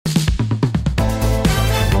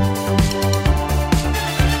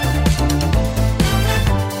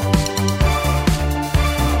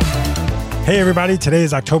Hey everybody, today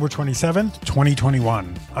is October 27th,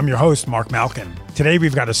 2021. I'm your host, Mark Malkin. Today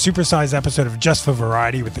we've got a supersized episode of Just for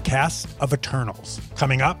Variety with the cast of Eternals.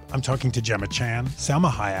 Coming up, I'm talking to Gemma Chan,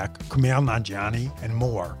 Salma Hayek, Kumail Nanjiani, and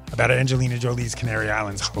more about Angelina Jolie's Canary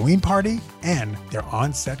Islands Halloween party and their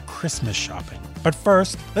on-set Christmas shopping. But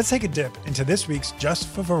first, let's take a dip into this week's Just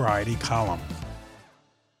for Variety column.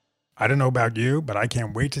 I don't know about you, but I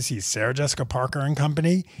can't wait to see Sarah Jessica Parker and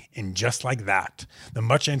company in Just Like That, the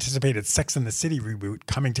much-anticipated Sex and the City reboot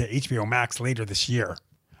coming to HBO Max later this year.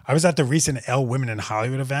 I was at the recent Elle Women in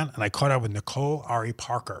Hollywood event, and I caught up with Nicole Ari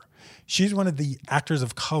Parker. She's one of the actors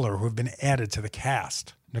of color who have been added to the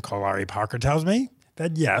cast. Nicole Ari Parker tells me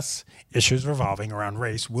that yes, issues revolving around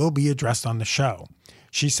race will be addressed on the show.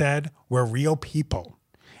 She said, "We're real people,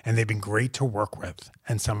 and they've been great to work with.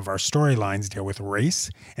 And some of our storylines deal with race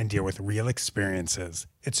and deal with real experiences.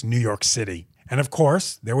 It's New York City. And of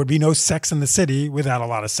course, there would be no Sex in the City without a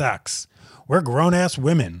lot of sex. We're grown-ass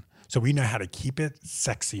women, so we know how to keep it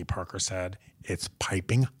sexy," Parker said. "It's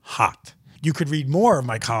piping hot." You could read more of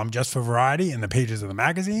my column Just for Variety in the pages of the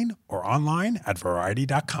magazine or online at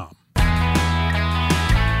variety.com.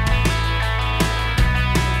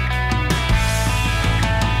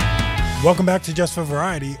 Welcome back to Just for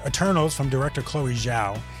Variety. Eternals from director Chloe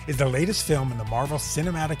Zhao is the latest film in the Marvel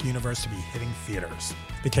Cinematic Universe to be hitting theaters.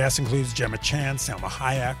 The cast includes Gemma Chan, Salma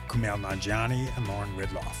Hayek, Kumail Nanjiani, and Lauren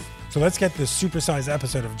Ridloff. So let's get this supersized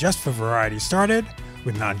episode of Just for Variety started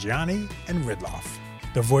with Nanjiani and Ridloff.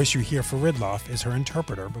 The voice you hear for Ridloff is her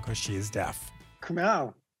interpreter because she is deaf.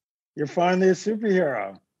 Kumail, you're finally a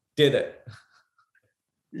superhero. Did it.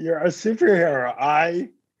 You're a superhero.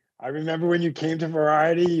 I remember when you came to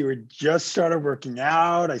Variety, you had just started working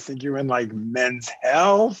out. I think you were in like Men's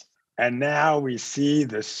Health. And now we see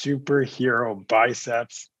the superhero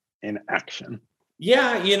biceps in action.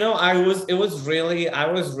 Yeah, I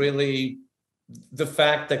was really the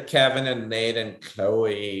fact that Kevin and Nate and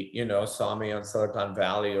Chloe, saw me on Silicon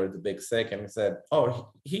Valley or The Big Sick and said,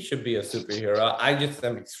 "Oh, he should be a superhero." I just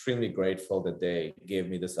am extremely grateful that they gave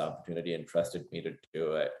me this opportunity and trusted me to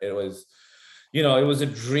do it. It was a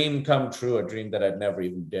dream come true, a dream that I'd never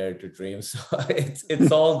even dared to dream. So it's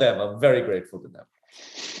all them. I'm very grateful to them.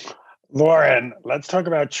 Lauren, let's talk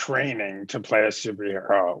about training to play a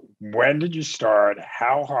superhero. When did you start?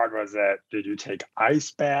 How hard was it? Did you take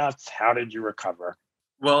ice baths? How did you recover?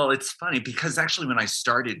 Well, it's funny because actually when I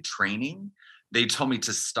started training, they told me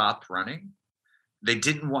to stop running. They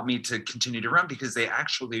didn't want me to continue to run because they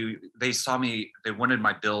saw me, they wanted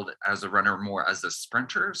my build as a runner more as a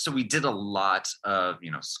sprinter. So we did a lot of,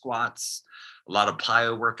 squats, a lot of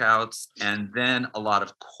plyo workouts, and then a lot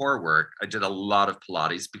of core work. I did a lot of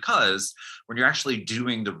Pilates because when you're actually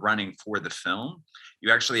doing the running for the film,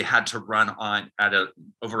 you actually had to run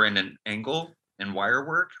over in an angle and wire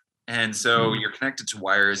work. And so you're connected to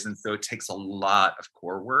wires. And so it takes a lot of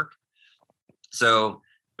core work. So,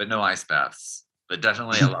 but no ice baths. But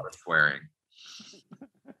definitely a lot of swearing.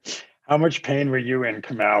 How much pain were you in,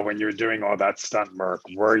 Kumail, when you were doing all that stunt work?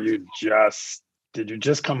 Did you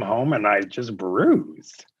just come home and I just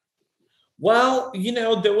bruised? Well,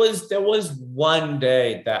 there was one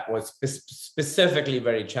day that was specifically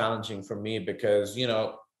very challenging for me because,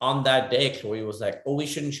 on that day, Chloe was like, "Oh, we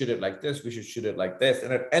shouldn't shoot it like this. We should shoot it like this."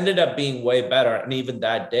 And it ended up being way better. And even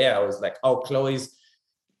that day, I was like, "Oh,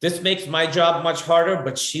 this makes my job much harder,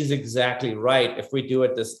 but she's exactly right. If we do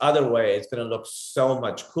it this other way, it's going to look so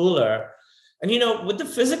much cooler." And, with the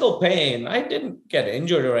physical pain, I didn't get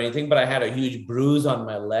injured or anything, but I had a huge bruise on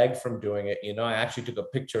my leg from doing it. I actually took a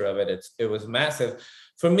picture of it. It was massive.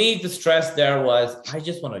 For me, the stress there was, I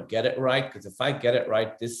just want to get it right, because if I get it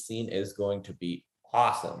right, this scene is going to be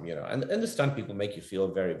awesome, and the stunt people make you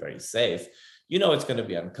feel very, very safe. It's going to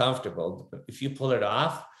be uncomfortable, but if you pull it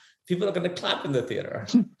off, people are going to clap in the theater.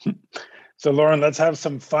 So, Lauren, let's have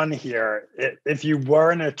some fun here. If you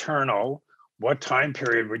were an Eternal, what time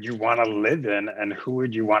period would you want to live in and who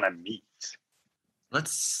would you want to meet?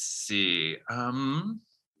 Let's see.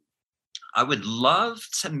 I would love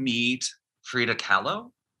to meet Frida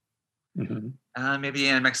Kahlo. Mm-hmm. Maybe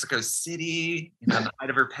in Mexico City, on the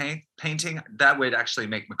height of her painting. That would actually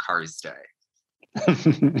make Makari's day.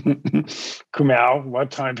 Kumail,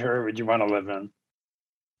 what time period would you want to live in?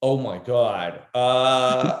 Oh my God.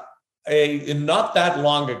 Not that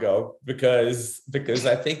long ago, because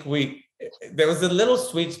I think there was a little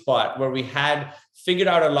sweet spot where we had figured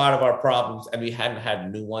out a lot of our problems and we hadn't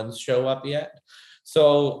had new ones show up yet.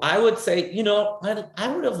 So I would say, I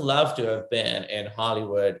would have loved to have been in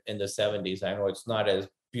Hollywood in the 70s. I know it's not as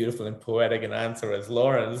beautiful and poetic an answer as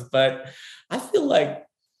Lauren's, but I feel like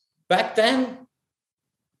back then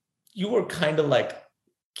you were kind of like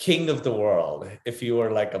king of the world if you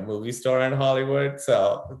were like a movie star in Hollywood.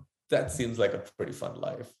 So that seems like a pretty fun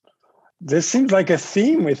life. This seems like a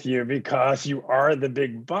theme with you because you are the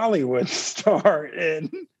big Bollywood star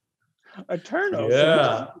in Eternal.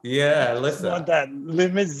 Yeah. You Listen, want that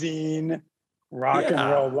limousine rock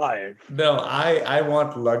and roll life. No, I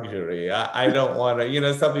want luxury. I don't want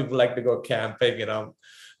to, some people like to go camping,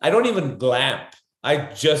 I don't even glamp. I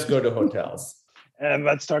just go to hotels. And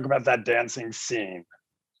let's talk about that dancing scene.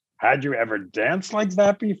 Had you ever danced like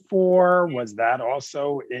that before? Was that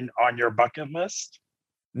also on your bucket list?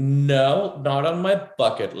 No, not on my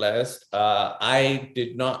bucket list. I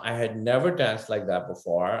had never danced like that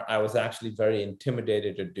before. I was actually very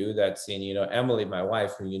intimidated to do that scene. Emily, my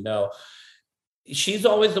wife, who she's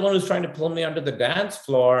always the one who's trying to pull me onto the dance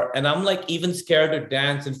floor. And I'm like even scared to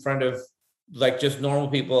dance in front of like just normal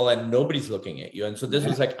people and nobody's looking at you. And so this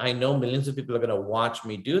was like, I know millions of people are going to watch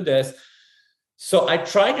me do this. So I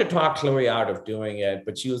tried to talk Chloe out of doing it,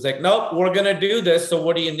 but she was like, nope, we're going to do this. So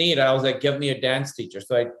what do you need? I was like, give me a dance teacher.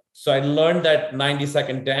 So I learned that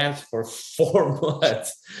 90-second dance for 4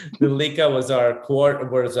 months. Nalika was our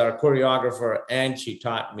choreographer and she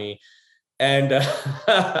taught me. And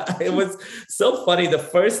it was so funny. The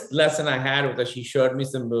first lesson I had was that she showed me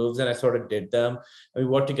some moves and I sort of did them. And we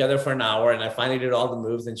worked together for an hour and I finally did all the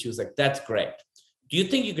moves. And she was like, that's great. Do you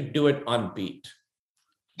think you could do it on beat?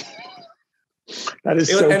 That is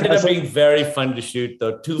it ended up being very fun to shoot,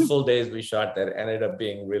 though. 2 full days we shot that. Ended up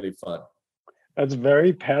being really fun. That's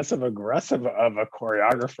very passive aggressive of a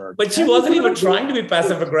choreographer. But she wasn't even trying to be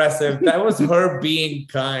passive aggressive. That was her being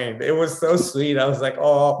kind. It was so sweet. I was like,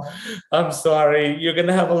 oh, I'm sorry. You're going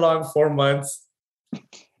to have a long 4 months.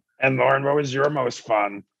 And Lauren, what was your most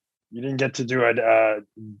fun? You didn't get to do a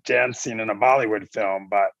dance scene in a Bollywood film,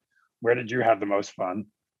 but where did you have the most fun?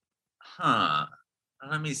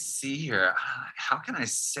 Let me see here. How can I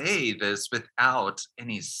say this without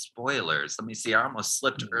any spoilers? Let me see. I almost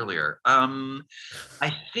slipped earlier.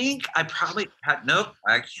 I think I probably had, nope,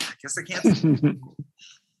 I guess I can't.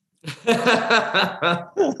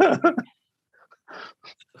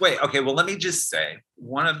 Wait, okay, well, let me just say,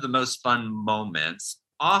 one of the most fun moments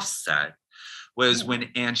offset was when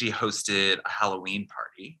Angie hosted a Halloween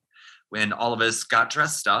party, when all of us got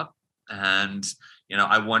dressed up and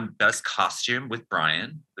I won best costume with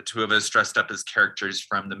Brian. The two of us dressed up as characters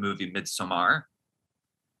from the movie Midsommar.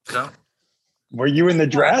 So, were you in the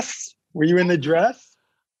dress? Were you in the dress?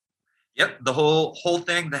 Yep, the whole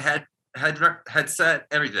thing, the headset,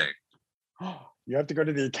 everything. You have to go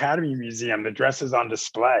to the Academy Museum. The dress is on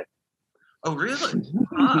display. Oh, really?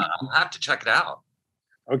 I'll have to check it out.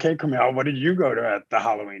 Okay, Camille, what did you go to at the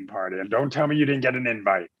Halloween party? And don't tell me you didn't get an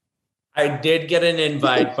invite. I did get an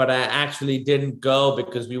invite, but I actually didn't go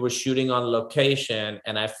because we were shooting on location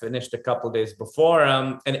and I finished a couple of days before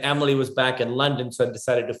and Emily was back in London. So I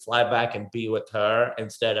decided to fly back and be with her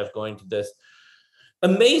instead of going to this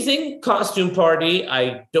amazing costume party.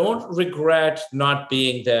 I don't regret not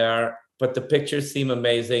being there, but the pictures seem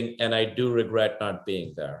amazing and I do regret not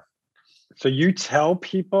being there. So you tell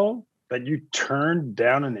people that you turned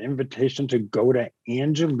down an invitation to go to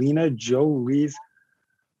Angelina Jolie's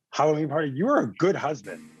Halloween party? You are a good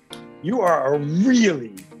husband. You are a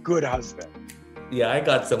really good husband. Yeah, I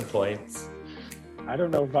got some points. I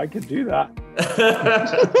don't know if I could do that.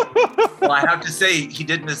 Well, I have to say, he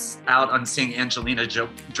did miss out on seeing Angelina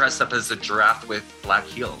dress up as a giraffe with black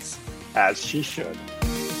heels. As she should.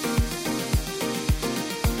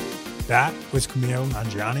 That was Camille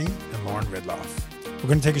Nanjiani and Lauren Ridloff. We're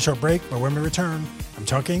going to take a short break, but when we return, I'm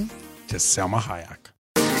talking to Salma Hayek.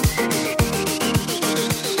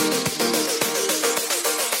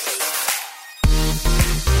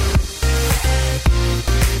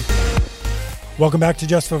 Welcome back to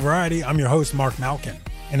Just for Variety. I'm your host, Mark Malkin.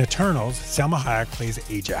 In Eternals, Salma Hayek plays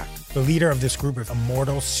Ajak, the leader of this group of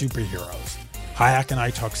immortal superheroes. Hayek and I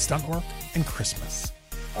talk stunt work and Christmas.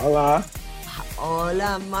 Hola.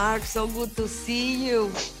 Hola, Mark. So good to see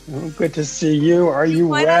you. Good to see you. Are you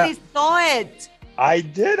well? Finally saw it. I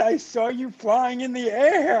did. I saw you flying in the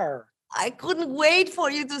air. I couldn't wait for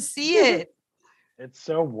you to see it. It's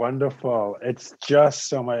so wonderful. It's just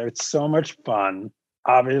so much. It's so much fun.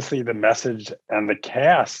 Obviously, the message and the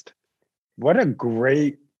cast. What a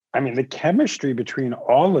great, the chemistry between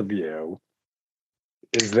all of you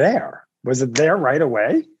is there. Was it there right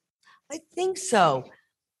away? I think so.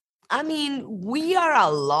 We are a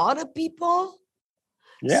lot of people.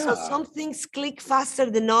 Yeah. So some things click faster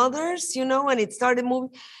than others, when it started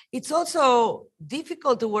moving. It's also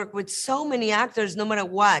difficult to work with so many actors, no matter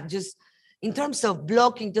what, just in terms of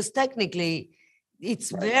blocking, just technically.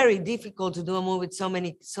 it's very difficult to do a movie with so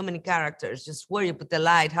many characters. Just where you put the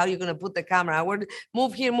light, how you're going to put the camera, where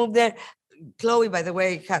move here, move there. Chloe, by the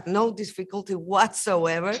way, had no difficulty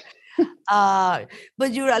whatsoever.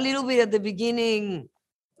 But you're a little bit at the beginning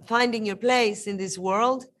finding your place in this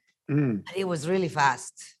world. And it was really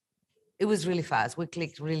fast. It was really fast. We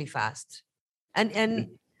clicked really fast. And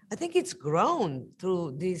I think it's grown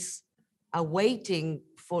through this awaiting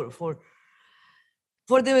for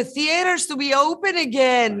the theaters to be open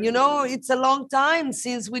again. You know, it's a long time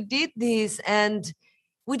since we did this, and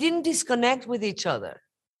we didn't disconnect with each other.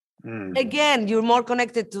 Again, you're more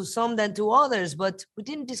connected to some than to others, but we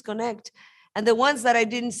didn't disconnect. And the ones that I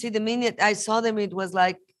didn't see, the minute I saw them, it was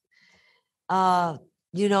like, a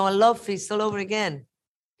love feast all over again.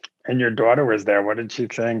 And your daughter was there. What did she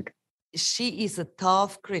think? She is a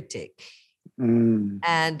tough critic.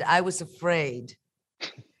 And I was afraid.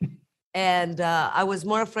 And I was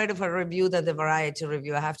more afraid of her review than the Variety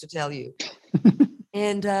review, I have to tell you.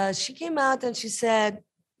 And she came out and she said,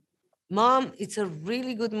 Mom, it's a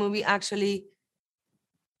really good movie. Actually,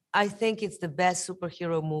 I think it's the best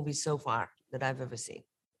superhero movie so far that I've ever seen.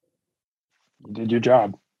 You did your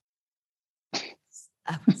job.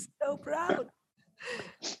 I was so proud.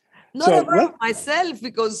 Not about myself,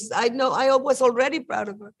 because I know I was already proud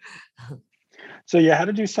of her. So you had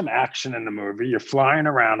to do some action in the movie. You're flying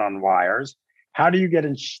around on wires. How do you get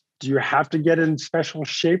in? Do you have to get in special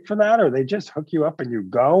shape for that, or they just hook you up and you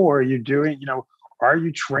go? Or are you doing, are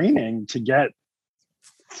you training to get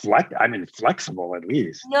flexible at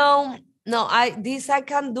least? No, I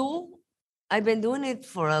can do. I've been doing it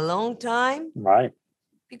for a long time. Right.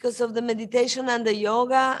 Because of the meditation and the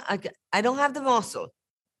yoga, I don't have the muscle.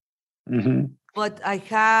 But I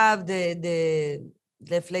have the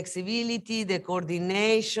flexibility, the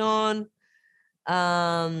coordination,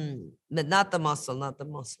 but not the muscle.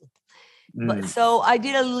 But so I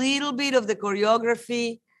did a little bit of the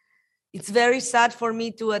choreography. It's very sad for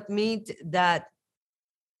me to admit that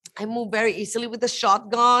I move very easily with the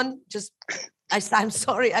shotgun. I'm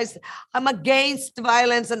sorry. I'm against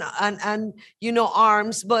violence and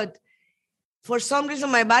arms, but for some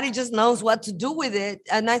reason my body just knows what to do with it.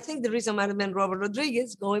 And I think the reason might have been Robert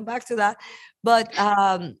Rodriguez, going back to that. But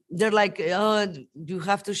they're like, oh, you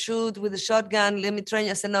have to shoot with a shotgun. Let me train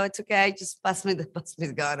you. I said, no, it's okay. Just pass me the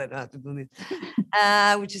gun. I don't have to do this,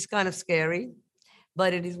 which is kind of scary,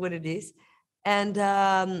 but it is what it is. And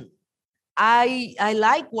I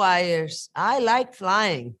like wires. I like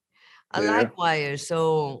flying. I like wires.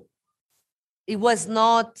 So it was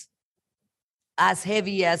not as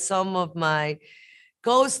heavy as some of my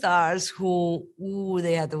co-stars who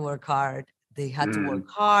they had to work hard. They had to work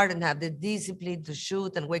hard and have the discipline to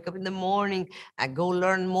shoot and wake up in the morning and go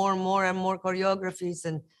learn more and more choreographies.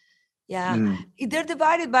 And they're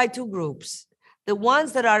divided by two groups. The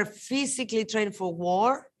ones that are physically trained for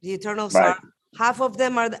war, the Eternals are, half of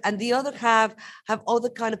them are, and the other half have other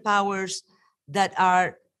kind of powers that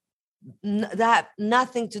are that have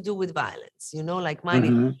nothing to do with violence, like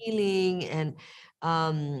mind healing and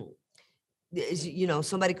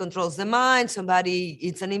somebody controls the mind, somebody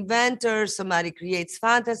it's an inventor, somebody creates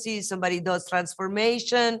fantasy, somebody does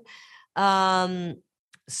transformation.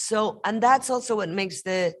 So, and that's also what makes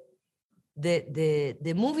the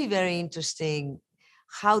movie very interesting,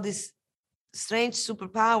 how these strange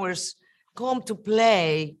superpowers come to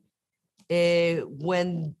play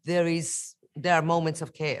when there are moments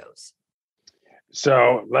of chaos.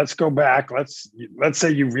 So let's go back. Let's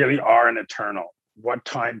say you really are an Eternal. What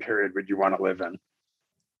time period would you want to live in?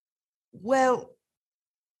 Well,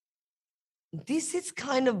 this is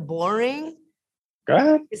kind of boring. Go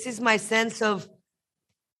ahead. This is my sense of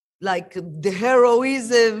like the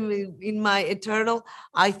heroism in my Eternal.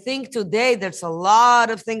 I think today there's a lot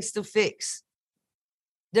of things to fix.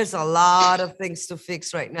 There's a lot of things to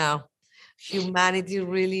fix right now. Humanity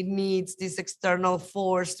really needs this external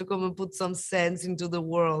force to come and put some sense into the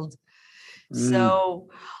world. So,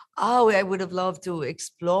 I would have loved to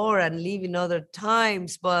explore and live in other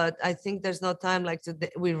times, but I think there's no time like today.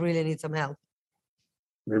 We really need some help.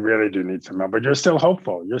 We really do need some help, but you're still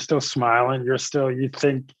hopeful. You're still smiling. You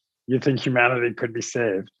think humanity could be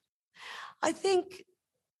saved. I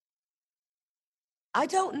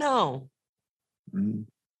don't know.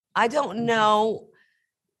 I don't know.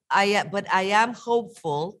 But I am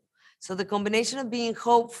hopeful. So the combination of being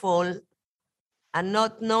hopeful and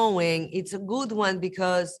not knowing, it's a good one,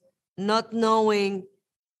 because not knowing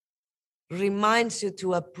reminds you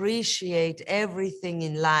to appreciate everything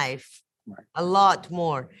in life a lot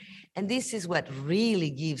more. And this is what really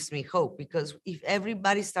gives me hope, because if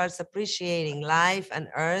everybody starts appreciating life and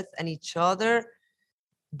earth and each other,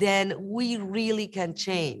 then we really can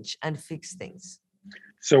change and fix things.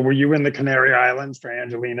 So were you in the Canary Islands for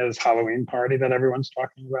Angelina's Halloween party that everyone's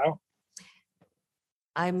talking about?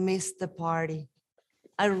 I missed the party.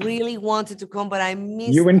 I really wanted to come, but I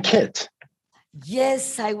missed. You and Kit.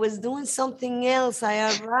 Yes, I was doing something else.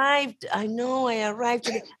 I arrived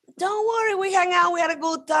today. Don't worry, we hung out. We had a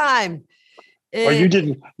good time. Well,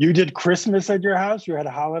 you did Christmas at your house? You had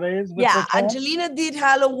holidays? With Yeah, the Angelina did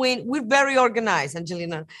Halloween. We're very organized,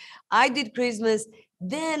 Angelina. I did Christmas.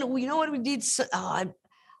 Then, you know what we did? So,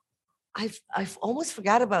 I've almost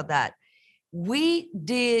forgot about that. We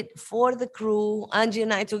did for the crew, Angie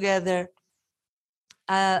and I together,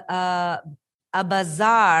 a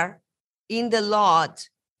bazaar in the lot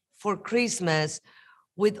for Christmas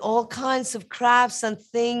with all kinds of crafts and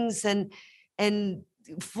things and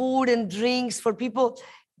food and drinks for people.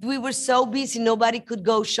 We were so busy, nobody could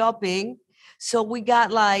go shopping. So we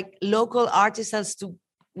got like local artisans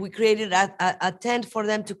we created a tent for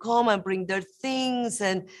them to come and bring their things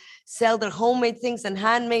and sell their homemade things and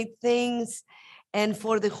handmade things. And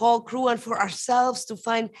for the whole crew and for ourselves to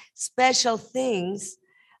find special things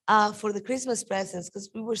for the Christmas presents, because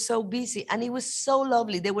we were so busy and it was so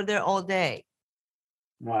lovely. They were there all day.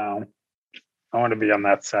 Wow. I want to be on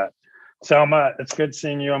that set. Selma, it's good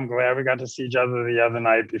seeing you. I'm glad we got to see each other the other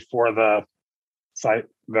night before the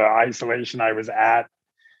isolation I was at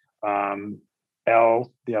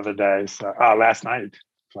the other day. So last night.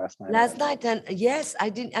 And yes, I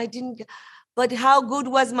didn't. But how good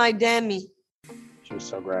was my Demi? She was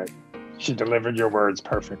so great. She delivered your words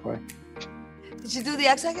perfectly. Did you do the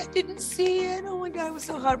accent? I didn't see it. Oh my God, I was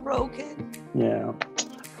so heartbroken. Yeah.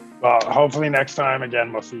 Well, hopefully next time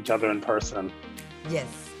again we'll see each other in person. Yes.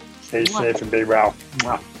 Stay safe and be well.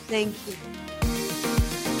 Thank you.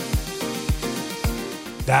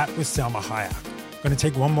 That was Selma Hayek. Going to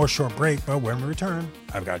take one more short break, but when we return,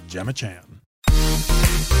 I've got Gemma Chan.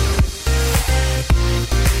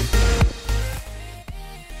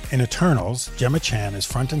 In Eternals, Gemma Chan is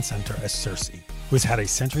front and center as Cersei, who has had a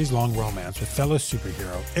centuries-long romance with fellow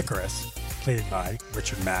superhero Icarus, played by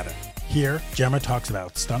Richard Madden. Here, Gemma talks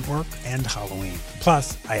about stunt work and Halloween.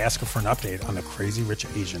 Plus, I ask her for an update on the Crazy Rich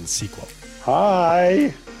Asians sequel.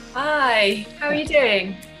 Hi. Hi, how are you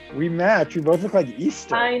doing? We match. You both look like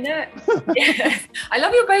Easter. I know. Yeah. I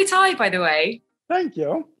love your bow tie, by the way. Thank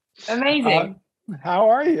you. Amazing. How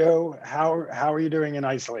are you? How are you doing in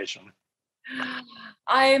isolation?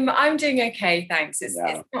 I'm doing okay, thanks. It's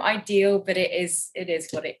not ideal, but it is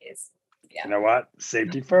what it is. Yeah. You know what?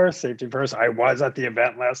 Safety first. I was at the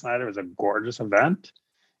event last night. It was a gorgeous event.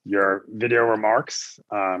 Your video remarks,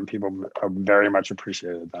 people very much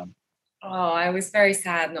appreciated them. Oh, I was very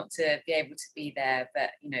sad not to be able to be there,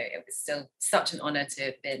 but it was still such an honor to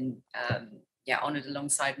have been honored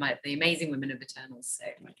alongside the amazing women of Eternals.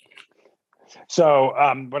 So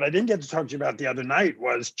what I didn't get to talk to you about the other night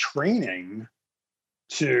was training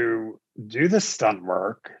to do the stunt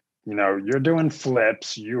work. You're doing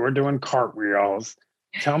flips, you were doing cartwheels.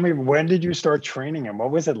 Tell me, when did you start training and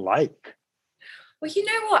what was it like? Well, you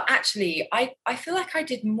know what, actually, I feel like I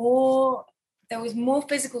did more. There was more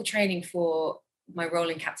physical training for my role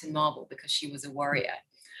in Captain Marvel because she was a warrior.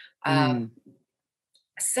 Cersei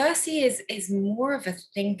is more of a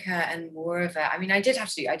thinker and more of a. I mean, I did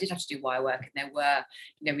have to do wire work, and there were,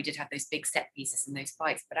 we did have those big set pieces and those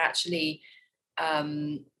fights. But actually, a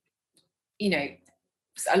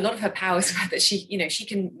lot of her powers were that she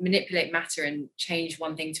can manipulate matter and change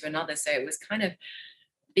one thing to another. So it was kind of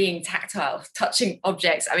being tactile, touching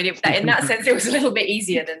objects. I mean, in that sense, it was a little bit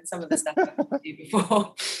easier than some of the stuff I had to do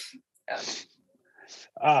before.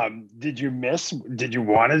 Did you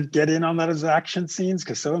want to get in on those action scenes?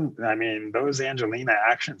 Because those Angelina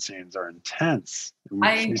action scenes are intense.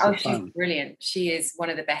 She's brilliant. She is one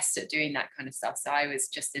of the best at doing that kind of stuff. So I was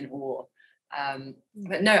just in awe.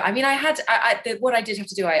 But no, I mean, what I did have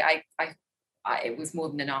to do, it was more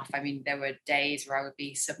than enough. I mean, there were days where I would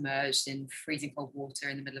be submerged in freezing cold water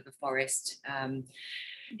in the middle of a forest.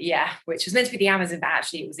 Which was meant to be the Amazon, but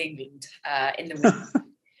actually it was England in the winter.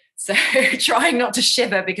 So trying not to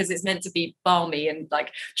shiver because it's meant to be balmy and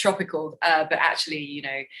like tropical, but actually,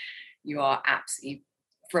 you are absolutely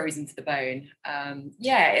frozen to the bone.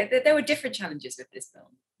 There were different challenges with this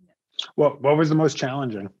film. What was the most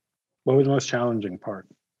challenging? What was the most challenging part?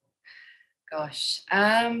 Gosh,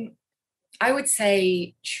 I would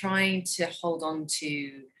say trying to hold on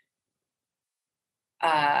to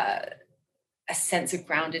a sense of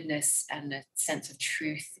groundedness and a sense of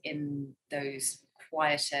truth in those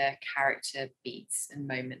quieter character beats and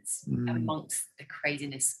moments amongst the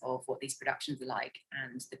craziness of what these productions are like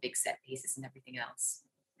and the big set pieces and everything else.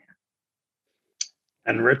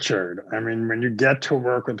 And Richard, I mean, when you get to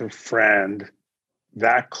work with a friend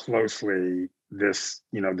that closely, this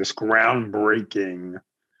groundbreaking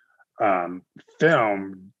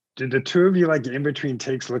film, did the two of you, like, in between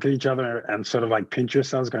takes, look at each other and sort of like pinch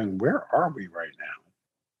yourselves going, where are we right now?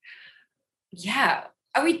 Yeah.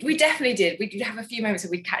 Oh, we definitely did. We did have a few moments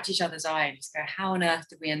where we'd catch each other's eye and just go, how on earth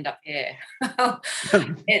did we end up here?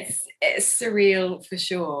 It's surreal for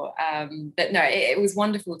sure. But no, it was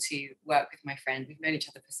wonderful to work with my friend. We've known each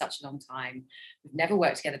other for such a long time. We've never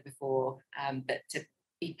worked together before. But to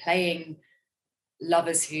be playing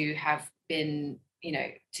lovers who have been,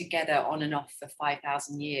 together on and off for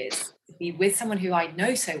 5,000 years, to be with someone who I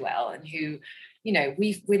know so well and who,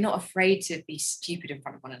 we're not afraid to be stupid in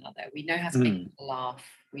front of one another. We know how to make people laugh.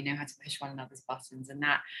 We know how to push one another's buttons, and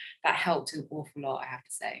that helped an awful lot, I have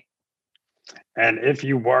to say. And if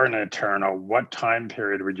you were an Eternal, what time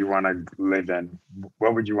period would you want to live in?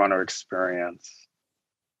 What would you want to experience?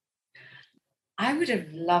 I would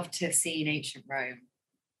have loved to have seen ancient Rome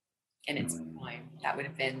in its time. That would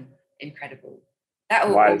have been incredible.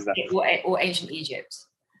 Why is that? Or ancient Egypt.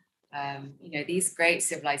 These great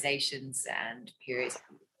civilizations and periods.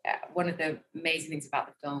 One of the amazing things about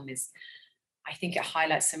the film is I think it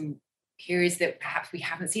highlights some periods that perhaps we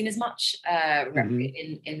haven't seen as much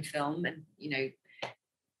in film. And,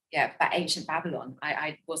 about ancient Babylon.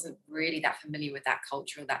 I wasn't really that familiar with that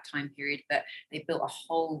culture or that time period, but they built a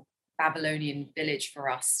whole Babylonian village for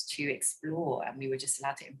us to explore, and we were just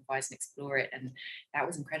allowed to improvise and explore it. And that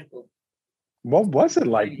was incredible. What was it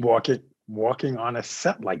like walking on a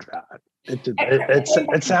set like that?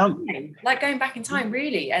 It sounds like going back in time,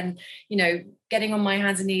 really, and getting on my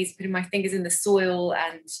hands and knees, putting my fingers in the soil,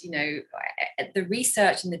 and the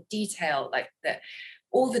research and the detail, like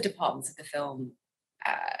all the departments of the film.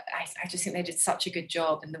 I just think they did such a good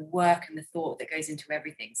job, and the work and the thought that goes into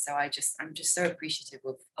everything. So I'm just so appreciative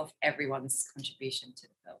of everyone's contribution to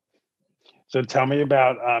the film. So tell me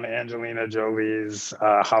about Angelina Jolie's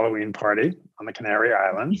Halloween party on the Canary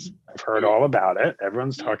Islands. I've heard all about it.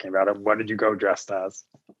 Everyone's talking about it. What did you go dressed as?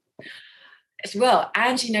 Well,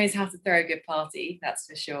 Angie knows how to throw a good party, that's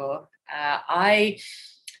for sure. I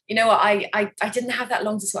didn't have that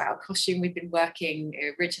long to sort out a costume. We've been working,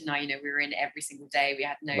 Rich and I, we were in every single day. We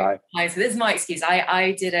had no time. So this is my excuse.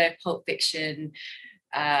 I did a Pulp Fiction,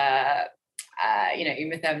 Uma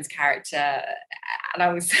Thurman's character, and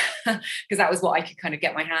I was, because that was what I could kind of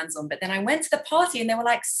get my hands on. But then I went to the party and there were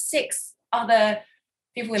like 6 other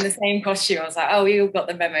people in the same costume. I was like, oh, we all got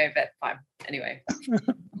the memo, but fine. Anyway.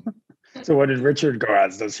 So what did Richard go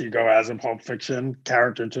as? Does he go as a Pulp Fiction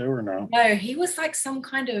character too, or no? No, he was like some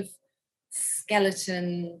kind of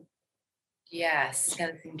skeleton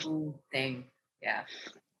ball thing. Yeah.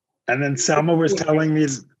 And then Selma was telling me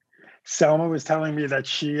that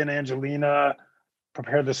she and Angelina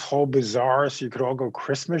prepared this whole bazaar so you could all go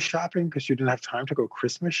Christmas shopping because you didn't have time to go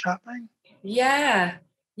Christmas shopping. Yeah,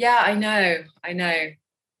 I know.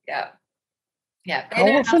 Yeah. How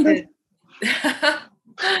often?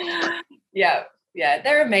 Yeah,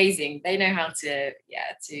 they're amazing. They know how to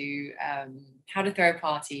throw a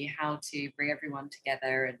party, how to bring everyone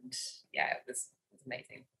together, and it was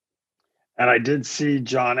amazing. And I did see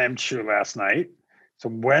John M. Chu last night. So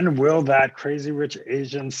when will that Crazy Rich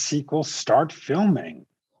Asian sequel start filming?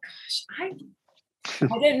 Gosh, I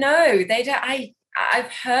don't know. They don't.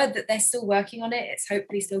 I've heard that they're still working on it. It's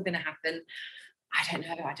hopefully still going to happen. I don't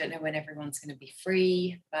know. I don't know when everyone's going to be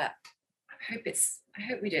free, but I hope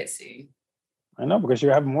we do it soon. I know, because you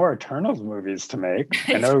have more Eternals movies to make.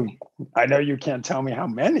 I know you can't tell me how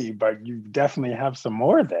many, but you definitely have some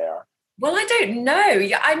more there. Well, I don't know.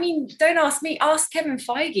 I mean, don't ask me. Ask Kevin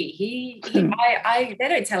Feige. They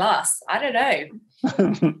don't tell us. I don't know.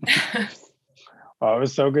 Well, it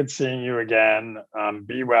was so good seeing you again.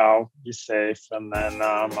 Be well, be safe, and then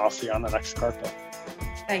I'll see you on the next carpet.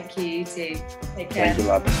 Thank you. You too. Take care. Thank you,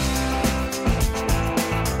 love.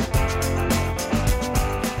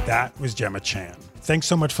 That was Gemma Chan. Thanks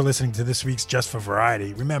so much for listening to this week's Just for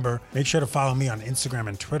Variety. Remember, make sure to follow me on Instagram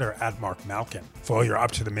and Twitter at Mark Malkin. For all your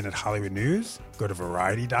up-to-the-minute Hollywood news, go to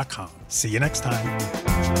variety.com. See you next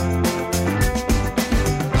time.